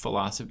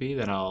philosophy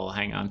that I'll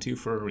hang on to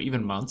for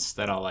even months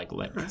that I'll like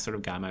let sort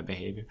of guide my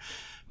behavior.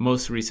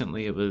 Most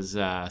recently, it was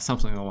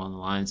something along the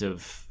lines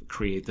of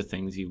create the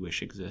things you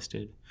wish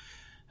existed.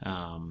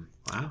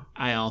 Wow.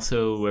 I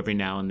also every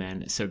now and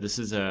then. So this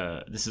is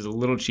a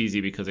little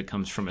cheesy because it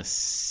comes from a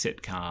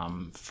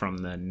sitcom from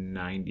the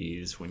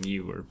 90s when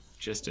you were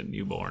just a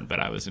newborn, but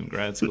I was in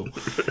grad school,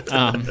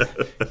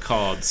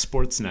 called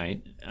Sports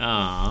Night.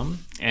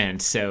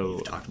 And so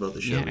you've talked about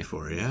the show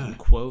before, yeah.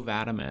 Quo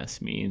Vadimus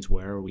means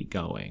where are we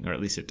going, or at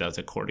least it does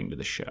according to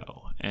the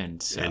show.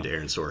 And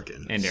Aaron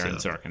Sorkin.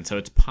 Sorkin. So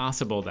it's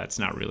possible that's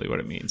not really what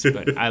it means,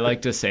 but I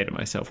like to say to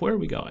myself, where are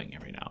we going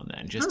every now and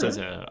then, just as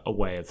a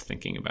way of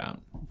thinking about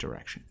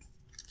direction.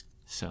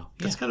 So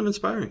that's kind of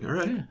inspiring. All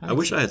right. Yeah, I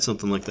wish I had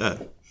something like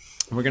that.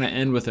 We're going to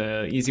end with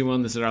an easy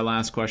one. This is our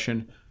last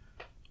question.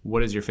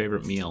 What is your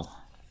favorite meal?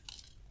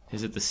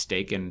 Is it the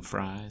steak and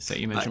fries that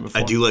you mentioned before?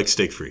 I do like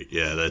steak frite.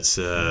 Yeah, that's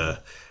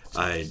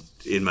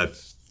in my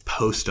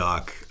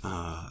postdoc,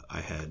 I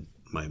had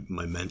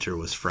my mentor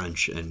was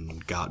French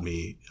and got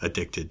me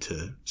addicted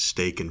to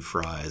steak and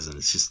fries, and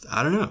it's just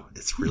I don't know,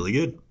 it's really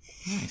good.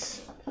 Nice.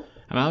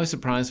 I'm always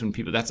surprised when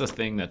people. That's a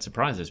thing that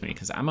surprises me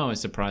because I'm always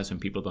surprised when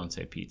people don't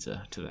say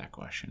pizza to that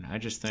question. I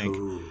just think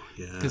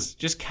because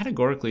just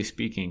categorically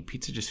speaking,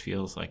 pizza just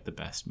feels like the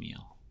best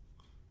meal.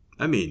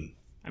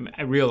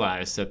 I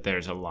realize that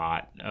there's a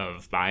lot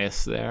of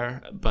bias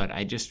there, but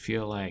I just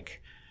feel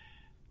like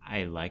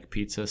I like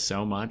pizza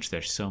so much.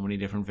 There's so many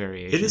different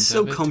variations. It is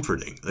so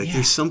comforting.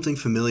 There's something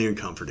familiar and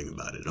comforting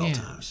about it at all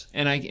times.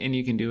 And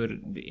you can do it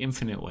in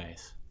infinite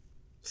ways.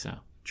 So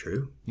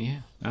true.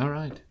 Yeah. All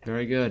right.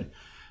 Very good.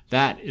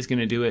 That is going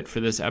to do it for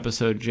this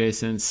episode,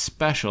 Jason.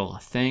 Special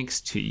thanks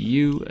to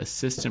you,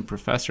 Assistant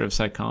Professor of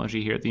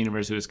Psychology here at the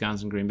University of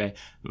Wisconsin-Green Bay,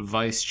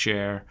 Vice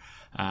Chair.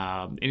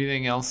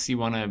 Anything else you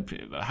want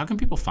to? How can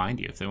people find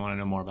you if they want to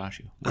know more about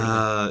you?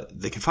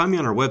 They can find me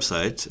on our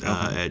website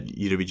at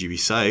UWGB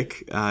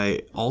Psych.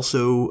 I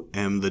also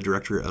am the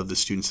director of the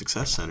Student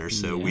Success Center,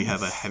 so we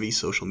have a heavy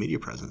social media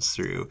presence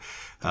through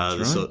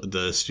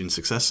the Student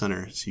Success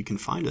Center. So you can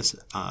find us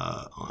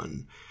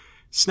on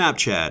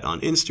Snapchat, on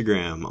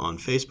Instagram, on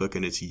Facebook,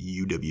 and it's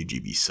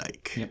UWGB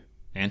Psych. Yep.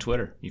 And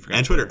Twitter. You forgot.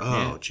 And Twitter.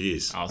 Oh,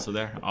 geez. Also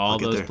there. All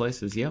those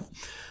places. Yep.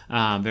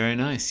 Very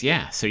nice.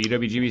 Yeah. So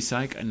UWGB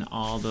Psych and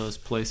all those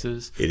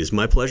places. It is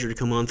my pleasure to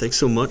come on. Thanks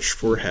so much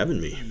for having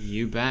me.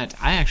 You bet.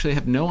 I actually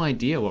have no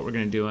idea what we're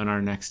going to do in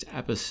our next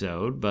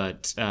episode,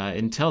 but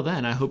until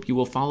then, I hope you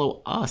will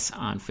follow us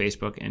on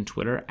Facebook and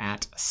Twitter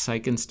at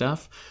Psych and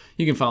Stuff.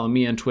 You can follow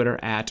me on Twitter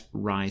at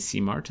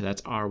RyCMart.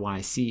 That's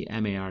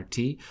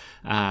RyCMart.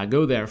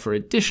 Go there for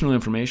additional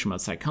information about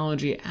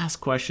psychology,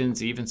 ask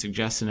questions, even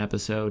suggest an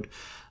episode.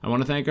 I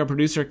want to thank our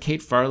producer,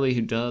 Kate Farley,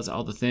 who does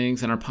all the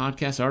things, and our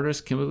podcast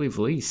artist, Kimberly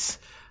Vlies.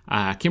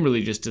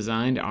 Kimberly just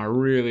designed our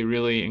really,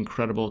 really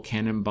incredible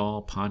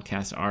Cannonball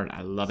podcast art.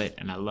 I love it,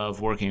 and I love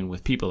working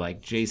with people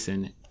like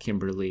Jason,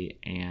 Kimberly,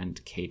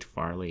 and Kate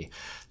Farley.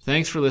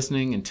 Thanks for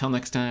listening. Until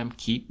next time,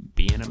 keep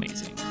being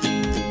amazing.